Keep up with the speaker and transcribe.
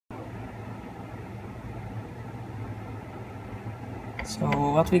So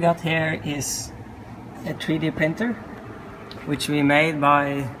what we got here is a 3D printer, which we made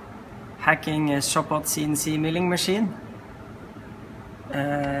by hacking a ShopBot CNC milling machine.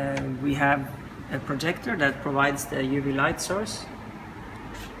 We have a projector that provides the UV light source,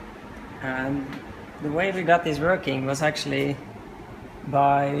 and the way we got this working was actually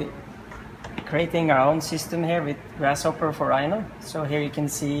by creating our own system here with Grasshopper for Rhino. So here you can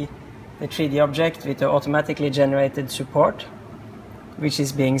see the 3D object with the automatically generated support, which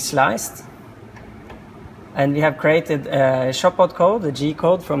is being sliced. And we have created a ShopBot code, a G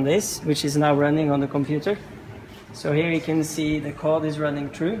code from this, which is now running on the computer. So here you can see the code is running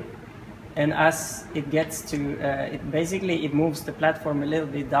through, and as it gets to, it moves the platform a little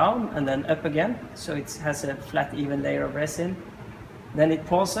bit down and then up again, so it has a flat even layer of resin. Then it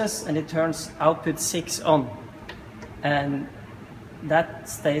pauses and it turns output 6 on, and that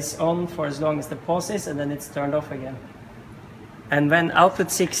stays on for as long as the pause is, and then it's turned off again. And when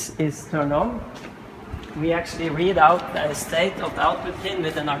output 6 is turned on, we actually read out the state of the output pin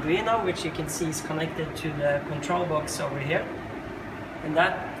with an Arduino, which you can see is connected to the control box over here. And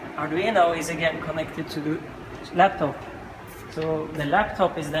that Arduino is again connected to the laptop. So the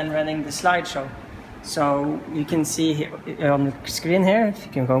laptop is then running the slideshow. So you can see here on the screen here, if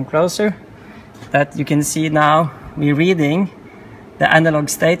you can come closer, that you can see now we're reading the analog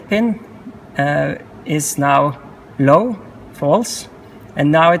state pin is now low, false,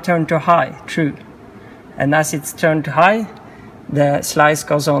 and now it turned to high, true. And as it's turned to high, the slice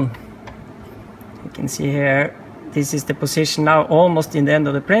goes on. You can see here, this is the position now almost in the end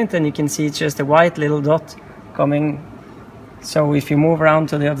of the print, and you can see it's just a white little dot coming. So if you move around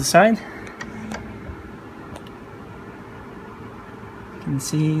to the other side, you can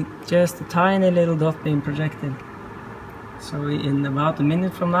see just a tiny little dot being projected. So in about a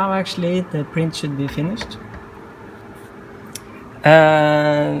minute from now, actually, the print should be finished.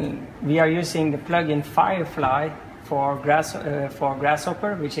 We are using the plugin Firefly for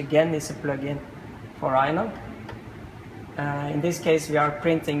Grasshopper, which again is a plugin for Rhino. In this case, we are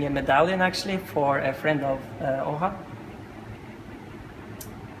printing a medallion actually for a friend of Ohad.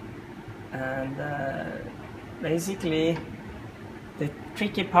 And basically, the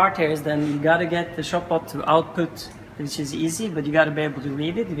tricky part here is then you gotta get the ShopBot to output, which is easy, but you gotta be able to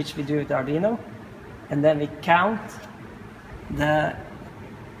read it, which we do with Arduino. And then we count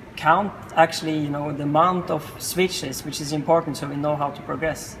actually, you know, the amount of switches, which is important so we know how to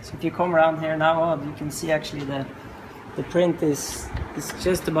progress. So if you come around here now, you can see actually the print is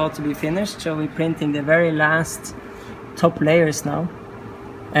just about to be finished. So we're printing the very last top layers now.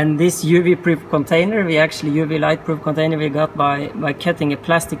 And this UV proof container, UV light proof container we got by cutting a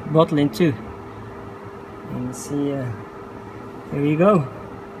plastic bottle in two. And you see, here we go.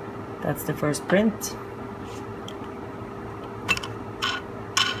 That's the first print.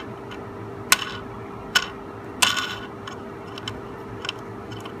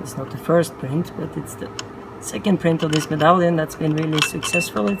 It's not the first print, but it's the second print of this medallion that's been really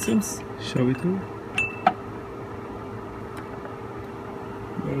successful, it seems. Show it to me.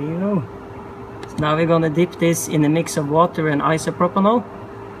 There you go. So now we're gonna dip this in a mix of water and isopropanol,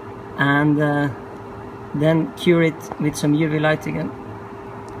 and then cure it with some UV light again.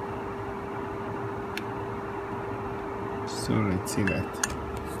 So let's see that.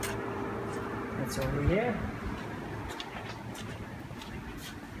 That's over here.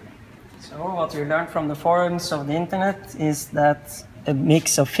 So what we learned from the forums of the internet is that a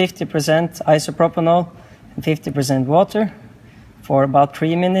mix of 50% isopropanol and 50% water for about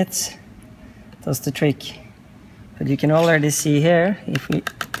 3 minutes does the trick. But you can already see here, if we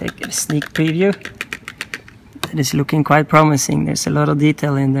take a sneak preview, that is looking quite promising. There's a lot of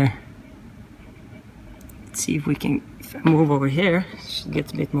detail in there. Let's see if we can, if I move over here, it should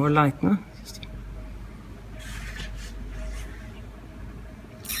get a bit more light, no?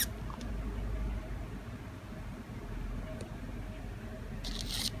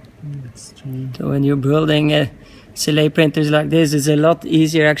 So when you're building SLA printers like this, it's a lot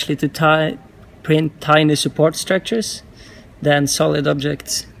easier actually to print tiny support structures than solid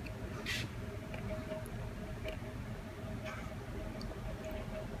objects.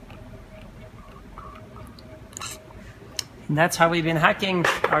 And that's how we've been hacking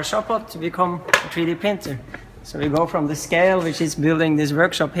our ShopBot to become a 3D printer. So we go from the scale, which is building this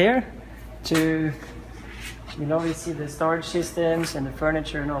workshop here, to, you know, we see the storage systems and the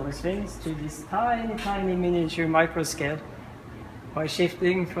furniture and all these things, to this tiny, tiny miniature micro scale by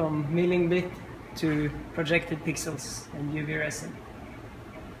shifting from milling bit to projected pixels and UV resin.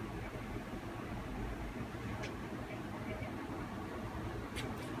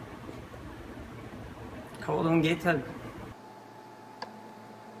 Code on GitHub.